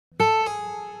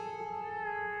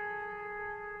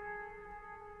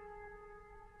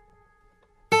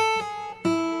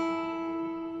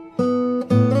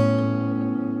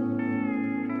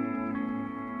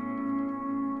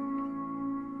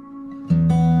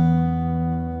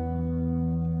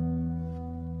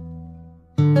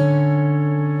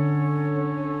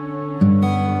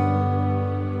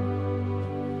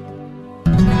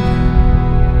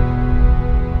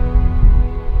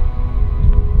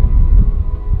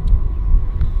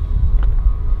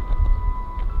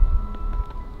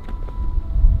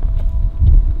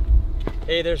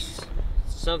Hey, there's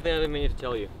something I've been meaning to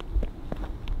tell you.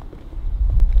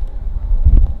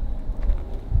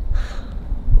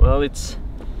 Well, it's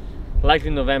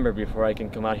likely November before I can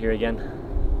come out here again.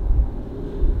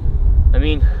 I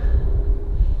mean,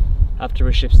 after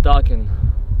we ship stock and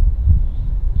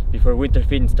before winter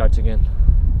feeding starts again.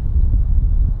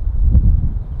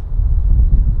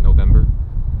 November?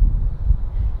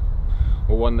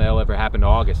 Well, when the hell ever happened to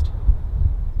August?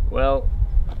 Well,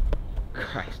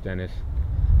 Christ, Dennis.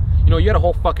 You know, you had a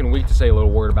whole fucking week to say a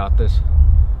little word about this.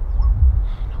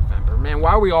 November, man, why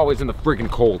are we always in the friggin'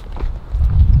 cold?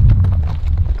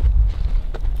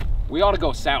 We ought to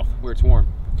go south, where it's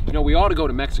warm. You know, we ought to go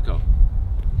to Mexico.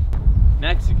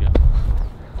 Mexico?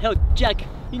 Hell, Jack,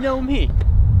 you know me.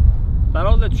 But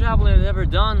all the traveling I've ever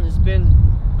done has been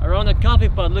around a coffee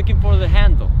pot looking for the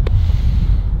handle.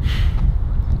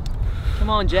 Come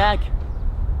on, Jack.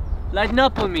 Lighten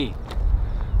up on me.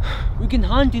 We can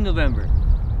hunt in November.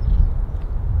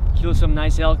 Kill some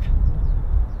nice elk.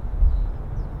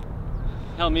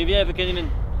 Hell, maybe I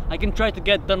can try to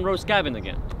get Dunro's cabin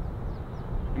again.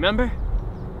 Remember?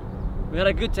 We had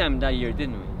a good time that year,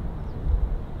 didn't we?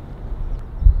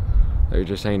 There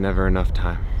just ain't never enough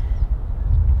time.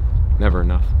 Never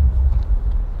enough.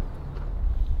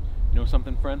 You know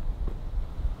something, friend?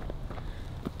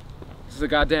 This is a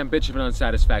goddamn bitch of an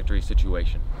unsatisfactory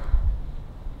situation.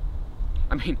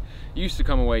 I mean, you used to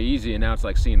come away easy and now it's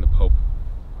like seeing the Pope.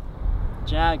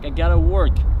 Jack, I gotta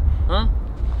work, huh?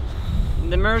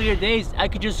 In the earlier days, I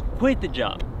could just quit the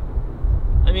job.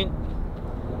 I mean,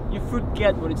 you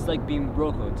forget what it's like being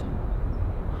broke all the time.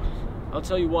 I'll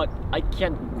tell you what, I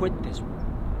can't quit this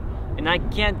one. And I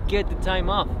can't get the time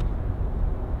off.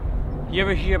 You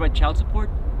ever hear about child support?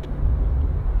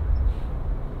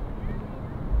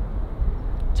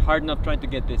 It's hard enough trying to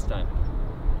get this time.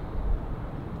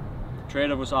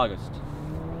 Trade-off was August.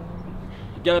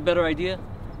 You got a better idea?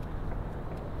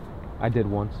 I did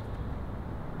once.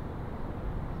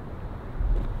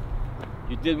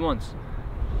 You did once.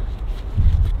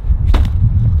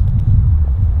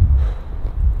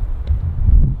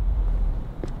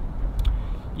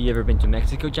 You ever been to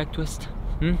Mexico, Jack Twist?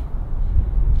 Hmm?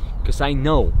 Cause I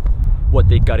know what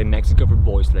they got in Mexico for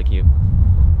boys like you.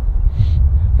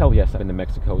 Hell yes, I've been to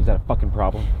Mexico. Is that a fucking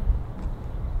problem?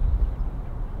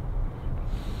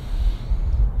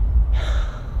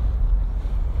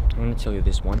 I'm gonna tell you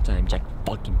this one time, Jack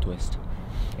fucking Twist.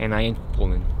 And I ain't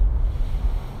fooling.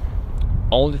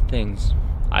 All the things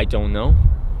I don't know,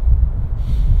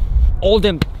 all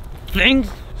them things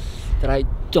that I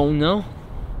don't know,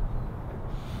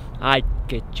 I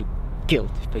get you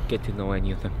killed if I get to know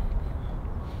any of them.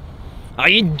 Are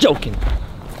you joking?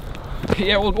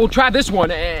 Yeah, we'll try this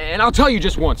one, and I'll tell you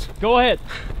just once. Go ahead.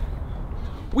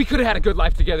 We could have had a good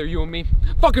life together, you and me.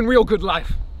 Fucking real good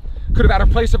life. Could have had a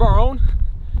place of our own.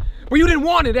 But you didn't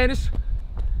want it, Ennis.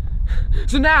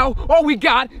 So now, all we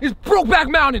got is Brokeback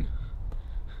Mountain.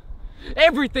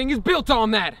 Everything is built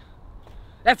on that.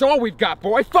 That's all we've got,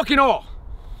 boy. Fucking all.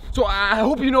 So I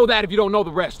hope you know that if you don't know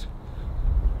the rest.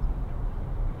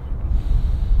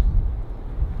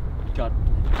 God.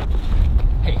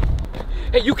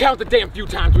 Hey, you count the damn few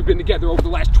times we've been together over the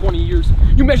last 20 years.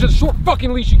 You measure the short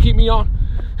fucking leash you keep me on.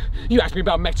 You ask me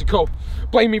about Mexico.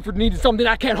 Blame me for needing something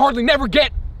I can't hardly never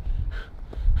get.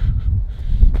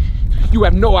 You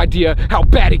have no idea how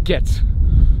bad it gets.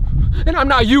 And I'm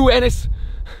not you, Ennis.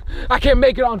 I can't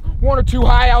make it on 1 or 2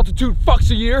 high altitude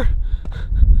fucks a year.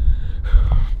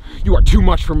 You are too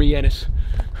much for me, Ennis.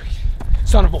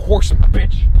 Son of a horse and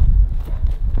bitch.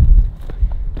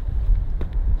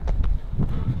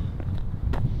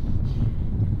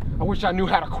 I wish I knew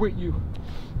how to quit you.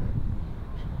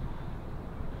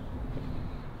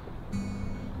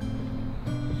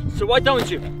 So why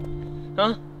don't you?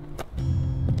 Huh?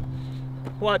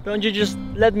 Why don't you just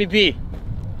let me be?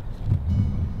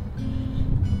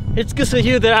 It's because of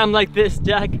you that I'm like this,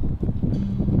 Jack.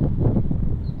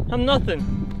 I'm nothing.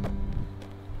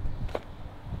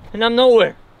 And I'm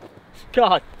nowhere.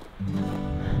 God.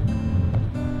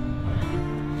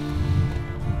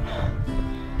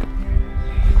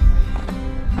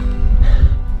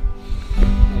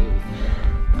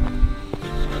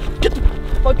 Get the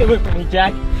fuck away from me,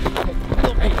 Jack.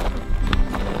 Hey.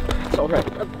 It's alright.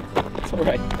 It's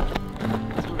alright.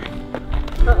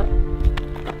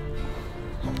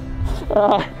 It's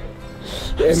alright.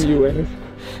 Damn you, Ennis.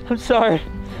 I'm sorry.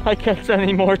 I can't stand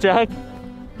anymore, Jack.